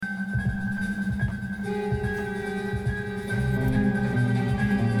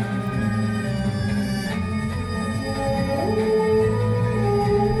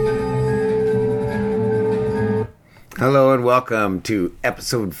Hello and welcome to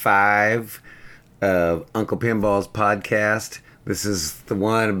episode 5 of Uncle Pinball's podcast. This is the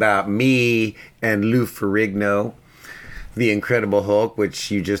one about me and Lou Ferrigno, the Incredible Hulk, which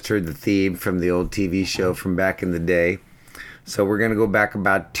you just heard the theme from the old TV show from back in the day. So we're going to go back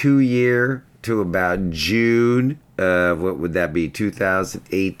about 2 years to about June of, what would that be,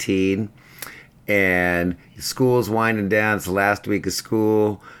 2018. And school's winding down. It's the last week of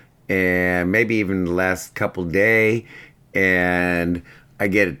school. And maybe even the last couple day, and I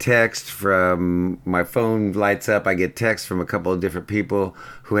get a text from, my phone lights up, I get text from a couple of different people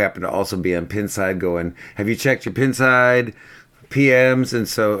who happen to also be on Pinside going, have you checked your Pinside PMs and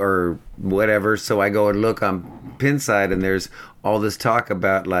so, or whatever. So I go and look on Pinside, and there's all this talk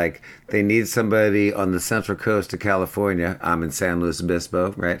about like they need somebody on the central coast of California. I'm in San Luis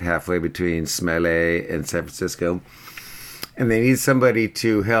Obispo, right, halfway between Smele and San Francisco. And they need somebody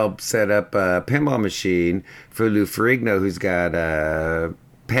to help set up a pinball machine for Lou Ferrigno, who's got a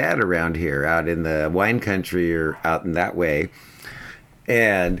pad around here, out in the wine country or out in that way.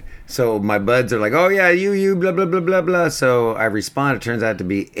 And so my buds are like, oh yeah, you, blah, blah, blah, blah, blah. So I respond. It turns out to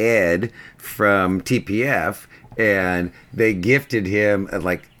be Ed from TPF. And they gifted him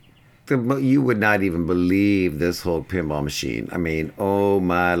you would not even believe this whole pinball machine. I mean, oh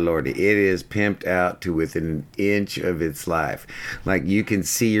my lordy, it is pimped out to within an inch of its life. Like, you can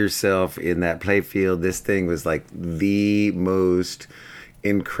see yourself in that playfield. This thing was like the most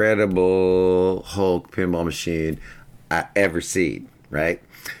incredible Hulk pinball machine I ever seen, right?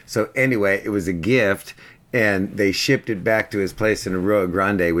 So anyway, it was a gift, and they shipped it back to his place in Arroyo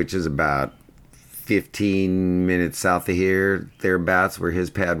Grande, which is about 15 minutes south of here, thereabouts, where his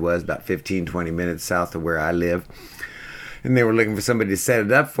pad was, about 15, 20 minutes south of where I live. And they were looking for somebody to set it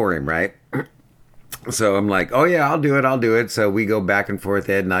up for him, right? So I'm like, oh yeah, I'll do it. So we go back and forth,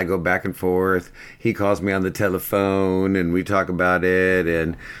 Ed and I go back and forth. He calls me on the telephone, and we talk about it,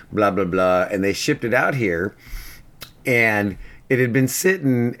 and blah, blah, blah. And they shipped it out here, and it had been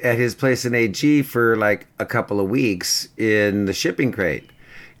sitting at his place in AG for like a couple of weeks in the shipping crate.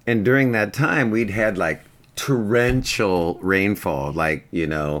 And during that time, we'd had like torrential rainfall, like,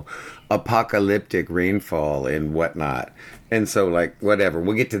 apocalyptic rainfall and whatnot. And so, like, whatever,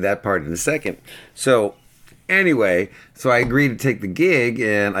 we'll get to that part in a second. So anyway, so I agree to take the gig,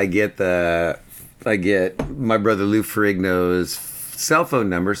 and I get my brother Lou Ferrigno's cell phone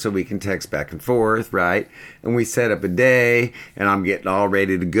number so we can text back and forth, right? And we set up a day, and I'm getting all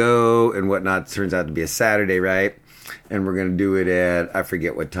ready to go and whatnot. It turns out to be a Saturday, right? And we're going to do it at, I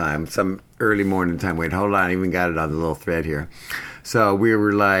forget what time, some early morning time. Wait, hold on. I even got it on the little thread here. So we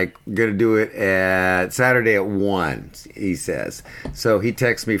were like, going to do it at Saturday at 1, he says. So he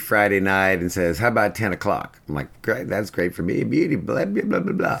texts me Friday night and says, how about 10 o'clock? I'm like, great, that's great for me. Beauty, blah, blah, blah,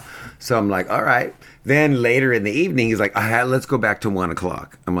 blah, blah. So I'm like, all right. Then later in the evening, he's like, let's go back to 1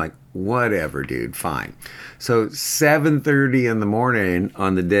 o'clock. I'm like, whatever, dude, fine. So 7:30 in the morning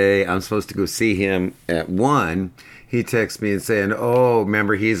on the day I'm supposed to go see him at 1, he texts me and saying, oh,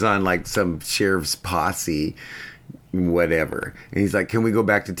 remember, he's on like some sheriff's posse, whatever. And he's like, can we go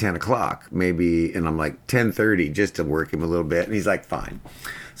back to 10 o'clock maybe? And I'm like, 10:30, just to work him a little bit. And he's like, fine.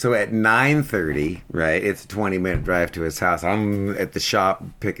 So at 9:30, right, it's a 20-minute drive to his house. I'm at the shop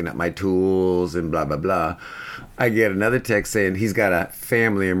picking up my tools and blah, blah, blah. I get another text saying he's got a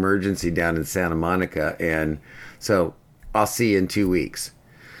family emergency down in Santa Monica, and so I'll see you in 2 weeks.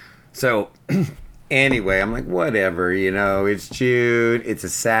 So anyway, I'm like, whatever, it's June, it's a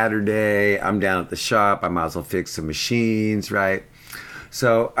Saturday, I'm down at the shop, I might as well fix some machines, right?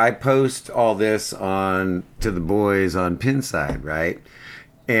 So I post all this on to the boys on Pinside, right?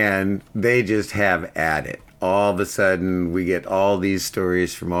 And they just have at it. All of a sudden, we get all these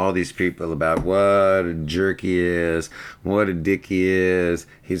stories from all these people about what a jerk he is, what a dick he is.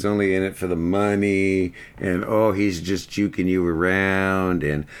 He's only in it for the money, and he's just juking you around,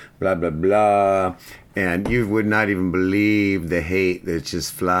 and blah, blah, blah. And you would not even believe the hate that's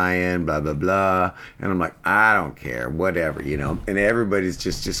just flying, blah, blah, blah. And I'm like, I don't care, whatever, And everybody's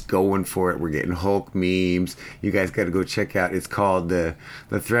just going for it. We're getting Hulk memes. You guys got to go check out. It's called, the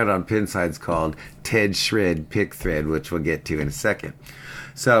thread on Pinside's called Ted Shred Pick Thread, which we'll get to in a second.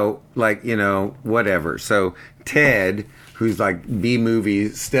 So, whatever. So Ted, who's like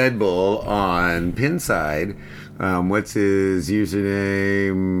B-movie stud bull on Pinside, what's his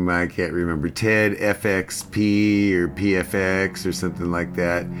username? I can't remember. Ted FXP or PFX or something like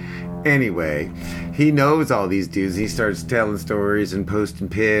that. Anyway, he knows all these dudes. He starts telling stories and posting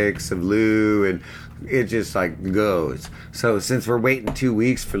pics of Lou, and it just like goes. So since we're waiting 2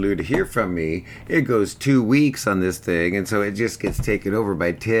 weeks for Lou to hear from me, it goes 2 weeks on this thing, and so it just gets taken over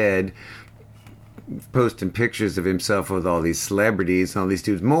by Ted posting pictures of himself with all these celebrities and all these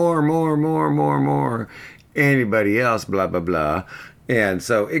dudes, more, anybody else, blah, blah, blah. And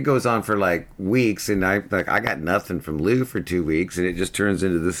so it goes on for like weeks, and I got nothing from Lou for 2 weeks, and it just turns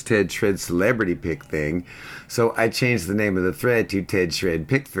into this Ted Shred celebrity pick thing. So I changed the name of the thread to Ted Shred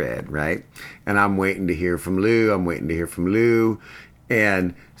Pick Thread, right? And I'm waiting to hear from Lou.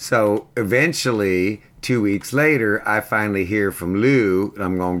 And so eventually, 2 weeks later, I finally hear from Lou.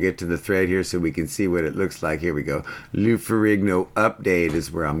 I'm going to get to the thread here so we can see what it looks like. Here we go. Lou Ferrigno update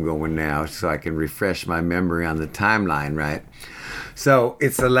is where I'm going now, so I can refresh my memory on the timeline, right? So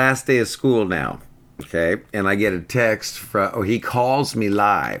it's the last day of school now, okay? And I get a text he calls me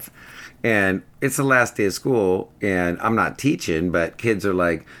live. And it's the last day of school, and I'm not teaching, but kids are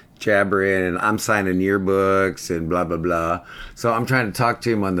like jabbering, and I'm signing yearbooks and blah, blah, blah. So I'm trying to talk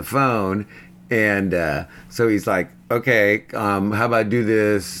to him on the phone. And so he's like, okay, how about do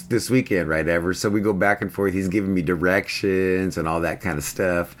this weekend, right, Ever? So we go back and forth. He's giving me directions and all that kind of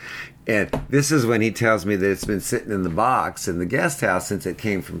stuff. And this is when he tells me that it's been sitting in the box in the guest house since it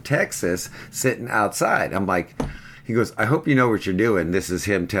came from Texas, sitting outside. I'm like, he goes, I hope you know what you're doing. This is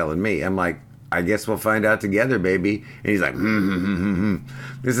him telling me. I'm like, I guess we'll find out together, baby. And he's like,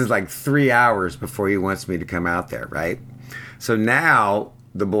 This is like 3 hours before he wants me to come out there, right? So now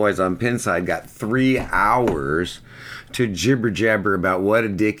the boys on Pinside got 3 hours to jibber jabber about what a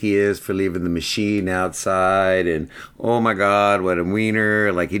dick he is for leaving the machine outside, and oh my god, what a wiener,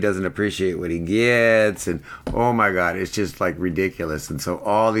 like he doesn't appreciate what he gets, and oh my god, it's just like ridiculous. And so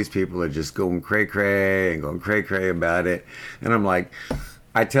all these people are just going cray cray and going cray cray about it. And I'm like,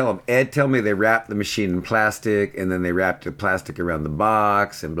 I tell them, Ed, tell me they wrapped the machine in plastic, and then they wrapped the plastic around the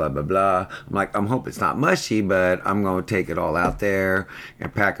box and blah, blah, blah. I'm like, I'm hoping it's not mushy, but I'm going to take it all out there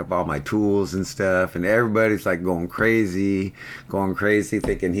and pack up all my tools and stuff. And everybody's like going crazy,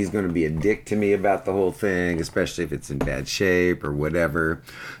 thinking he's going to be a dick to me about the whole thing, especially if it's in bad shape or whatever.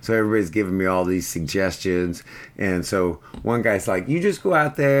 So everybody's giving me all these suggestions. And so one guy's like, you just go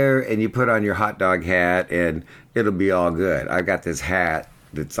out there and you put on your hot dog hat and it'll be all good. I got this hat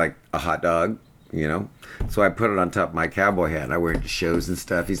that's like a hot dog, you know? So I put it on top of my cowboy hat. I wear it to shows and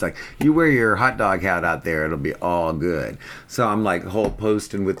stuff. He's like, you wear your hot dog hat out there, it'll be all good. So I'm like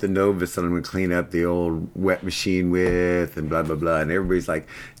posting with the Novus that I'm going to clean up the old wet machine with and blah, blah, blah. And everybody's like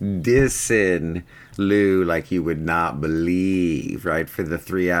dissing Lou like you would not believe, right? For the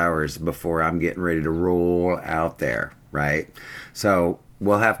 3 hours before I'm getting ready to roll out there, right? So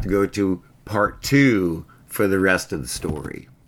we'll have to go to part 2 for the rest of the story.